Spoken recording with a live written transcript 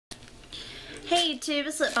Hey YouTube,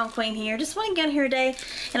 it's Lip Balm Queen here. Just want to get in here today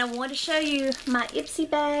and I want to show you my Ipsy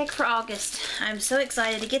bag for August. I'm so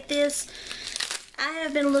excited to get this. I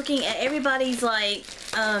have been looking at everybody's like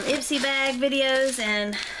Ipsy bag videos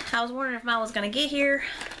and I was wondering if mine was going to get here.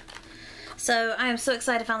 So I am so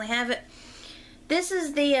excited to finally have it. This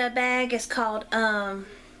is the bag. It's called,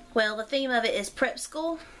 well, the theme of it is Prep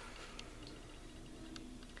School.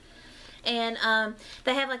 And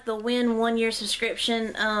they have like the win 1-year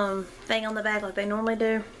subscription thing on the back like they normally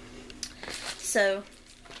do. So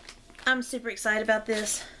I'm super excited about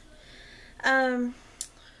this. It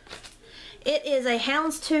is a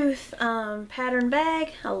houndstooth pattern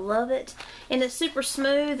bag. I love it. And it's super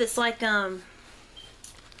smooth. It's like, what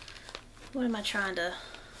am I trying to...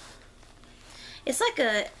 It's like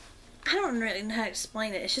a... I don't really know how to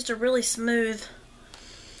explain it. It's just a really smooth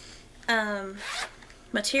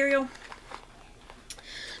material.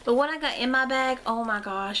 But what I got in my bag, oh my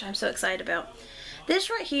gosh, I'm so excited about. This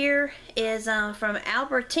right here is from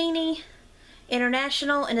Albertini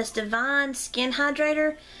International, and it's Divine Skin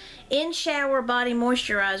Hydrator in Shower Body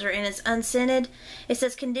Moisturizer, and it's unscented. It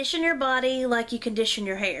says condition your body like you condition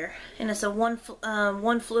your hair, and it's a one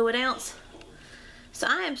fluid ounce. So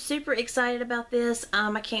I am super excited about this.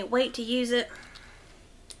 I can't wait to use it.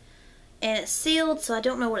 And it's sealed, so I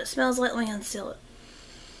don't know what it smells like. Let me unseal it.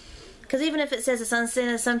 Because even if it says it's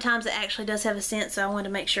unscented, sometimes it actually does have a scent, so I wanted to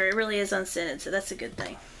make sure it really is unscented, so that's a good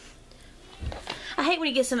thing. I hate when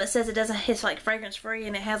you get something that says it's like fragrance free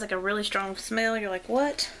and it has like a really strong smell. You're like,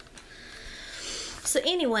 what? So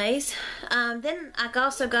anyways, then I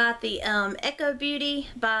also got the Eco Beauty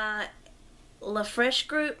by La Fresh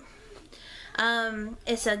Group.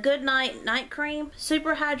 It's a good night cream,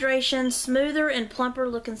 super hydration, smoother and plumper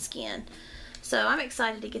looking skin. So I'm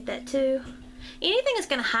excited to get that too. Anything that's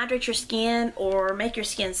going to hydrate your skin or make your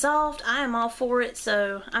skin soft, I am all for it.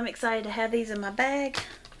 So I'm excited to have these in my bag.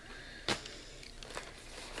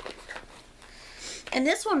 And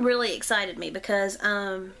this one really excited me because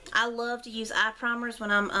I love to use eye primers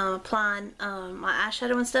when I'm applying my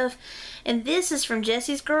eyeshadow and stuff. And this is from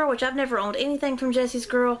Jessie's Girl, which I've never owned anything from Jessie's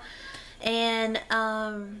Girl. And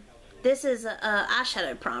this is a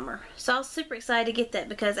eyeshadow primer. So I was super excited to get that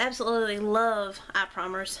because I absolutely love eye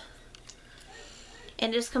primers.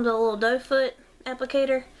 And it just comes with a little doe foot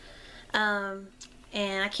applicator. And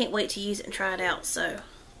I can't wait to use it and try it out. So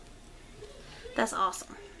that's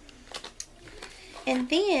awesome. And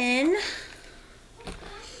then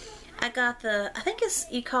I got the, I think it's,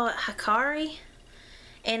 you call it Hikari.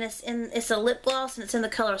 And it's a lip gloss and it's in the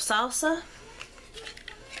color Salsa.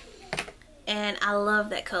 And I love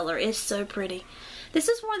that color. It's so pretty. This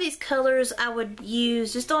is one of these colors I would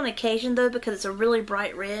use just on occasion though, because it's a really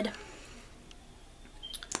bright red.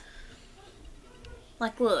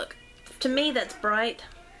 Like, look, to me that's bright.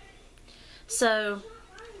 So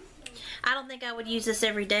I don't think I would use this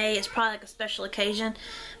every day. It's probably like a special occasion,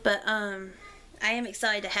 but I am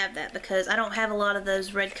excited to have that because I don't have a lot of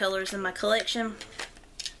those red colors in my collection.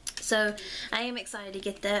 So I am excited to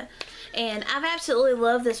get that. And I've absolutely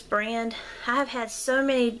loved this brand. I have had so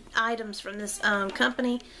many items from this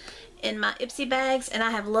company in my Ipsy bags, and I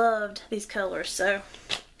have loved these colors. So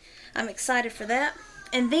I'm excited for that.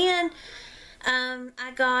 And then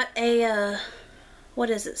I got a,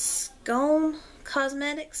 what is it, Scone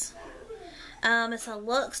Cosmetics. It's a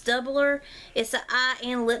Luxe Doubler. It's an eye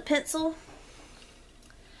and lip pencil.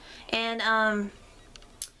 And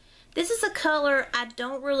this is a color I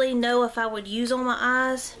don't really know if I would use on my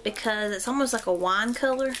eyes because it's almost like a wine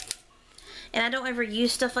color. And I don't ever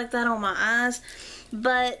use stuff like that on my eyes.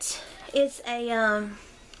 But it's a,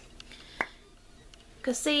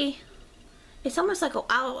 cause see, it's almost like a,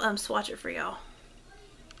 I'll swatch it for y'all.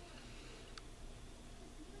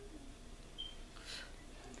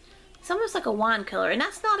 It's almost like a wine color, and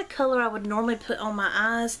that's not a color I would normally put on my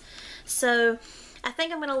eyes. So I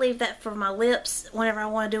think I'm going to leave that for my lips whenever I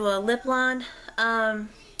want to do a lip line. But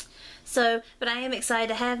I am excited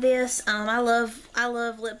to have this. I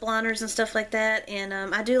love lip liners and stuff like that, and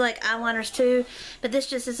I do like eyeliners too, but this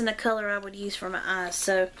just isn't a color I would use for my eyes.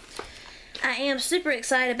 So I am super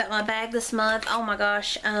excited about my bag this month. Oh my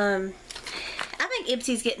gosh. I think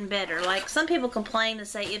Ipsy's getting better. Like, some people complain and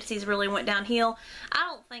say Ipsy's really went downhill. I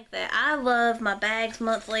don't think that. I love my bags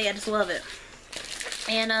monthly. I just love it.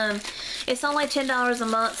 And it's only $10 a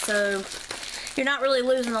month, so you're not really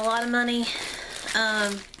losing a lot of money.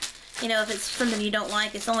 You know, if it's something you don't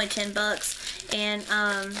like, it's only 10 bucks. And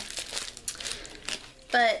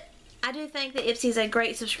but I do think that Ipsy's a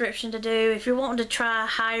great subscription to do if you're wanting to try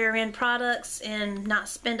higher end products and not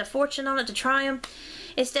spend a fortune on it to try them.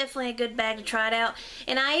 it's definitely a good bag to try it out.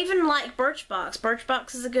 And I even like Birchbox.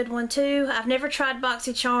 Birchbox is a good one too. I've never tried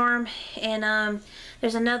BoxyCharm, and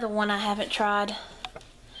there's another one I haven't tried.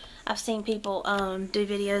 I've seen people do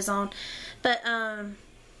videos on, but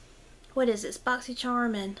what is it? It's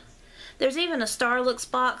BoxyCharm, and there's even a Starlooks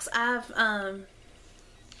box. I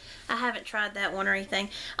haven't tried that one or anything.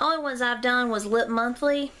 Only ones I've done was Lip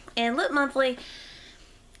Monthly, and Lip Monthly,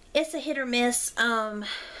 it's a hit or miss.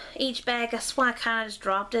 Each bag, that's why I kind of just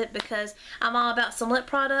dropped it, because I'm all about some lip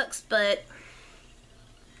products, but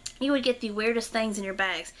you would get the weirdest things in your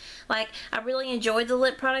bags. Like, I really enjoyed the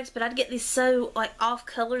lip products, but I'd get these so like off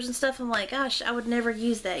colors and stuff. I'm like, gosh, I would never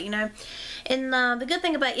use that, you know. And the good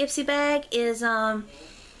thing about Ipsy bag is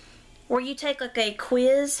where you take like a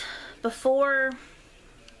quiz before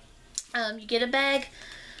you get a bag.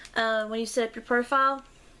 When you set up your profile,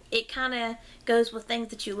 it kind of goes with things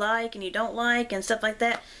that you like and you don't like and stuff like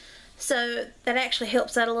that. So that actually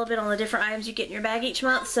helps out a little bit on the different items you get in your bag each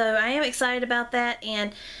month. So I am excited about that,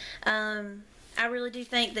 and I really do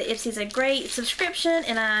think that Ipsy's a great subscription,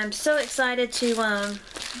 and I'm so excited to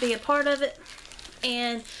be a part of it.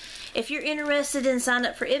 And if you're interested in signing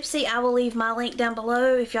up for Ipsy, I will leave my link down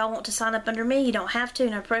below. If y'all want to sign up under me, you don't have to,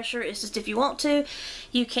 no pressure. It's just if you want to,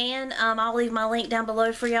 you can. I'll leave my link down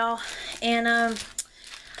below for y'all. And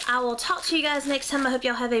I will talk to you guys next time. I hope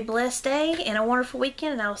y'all have a blessed day and a wonderful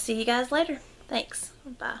weekend, and I will see you guys later. Thanks.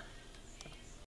 Bye.